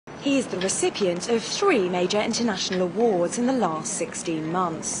He is the recipient of 3 major international awards in the last 16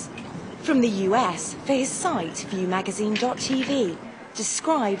 months. From the US for his site viewmagazine.tv,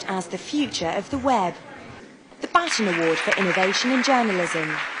 described as the future of the web. The Baton Award for Innovation in Journalism,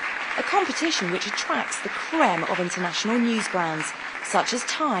 a competition which attracts the creme of international news brands such as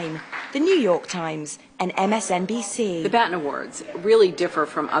Time, the New York Times and MSNBC. The Baton Awards really differ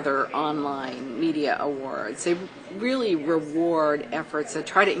from other online media awards. They really reward efforts that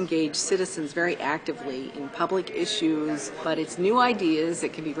try to engage citizens very actively in public issues, but it's new ideas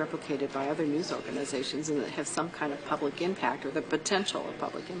that can be replicated by other news organizations and that have some kind of public impact or the potential of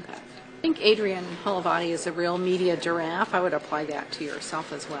public impact. I think Adrian Holovati is a real media giraffe. I would apply that to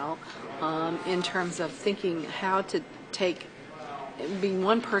yourself as well, in terms of thinking how to take being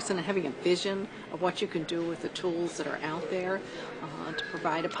one person and having a vision of what you can do with the tools that are out there to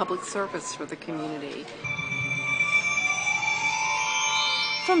provide a public service for the community.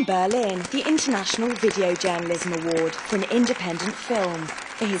 From Berlin, the International Video Journalism Award for an independent film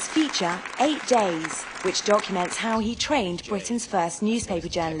for his feature 8 Days, which documents how he trained Britain's first newspaper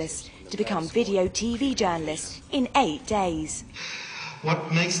journalist to become video TV journalists in 8 days.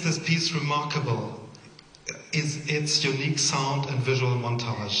 What makes this piece remarkable is its unique sound and visual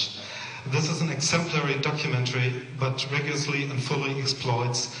montage. This is an exemplary documentary, but rigorously and fully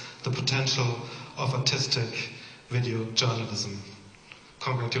exploits the potential of artistic video journalism.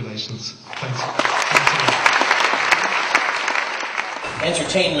 Congratulations. Thanks.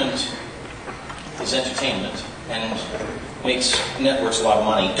 Entertainment is entertainment and makes networks a lot of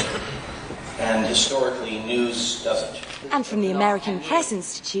money, and historically news doesn't. And from the American Press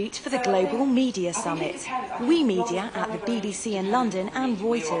Institute for the Global Media Summit, We Media at the BBC in London and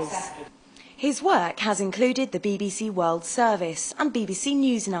Reuters. His work has included the BBC World Service and BBC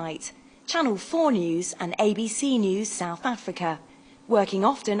Newsnight, Channel 4 News and ABC News South Africa, working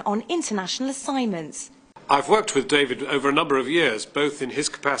often on international assignments. I've worked with David over a number of years, both in his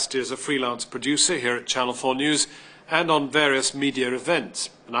capacity as a freelance producer here at Channel 4 News and on various media events.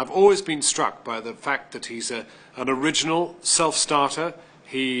 And I've always been struck by the fact that he's an original self-starter.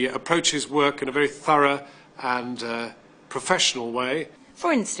 He approaches work in a very thorough and professional way.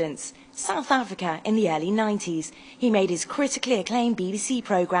 For instance, South Africa in the early 90s, he made his critically acclaimed BBC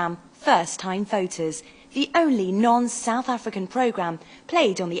programme, First Time Voters, the only non-South African programme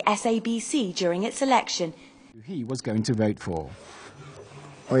played on the SABC during its election. He was going to vote for.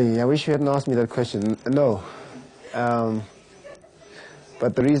 Oh, I wish you hadn't asked me that question. No.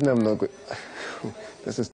 But the reason I'm not... This is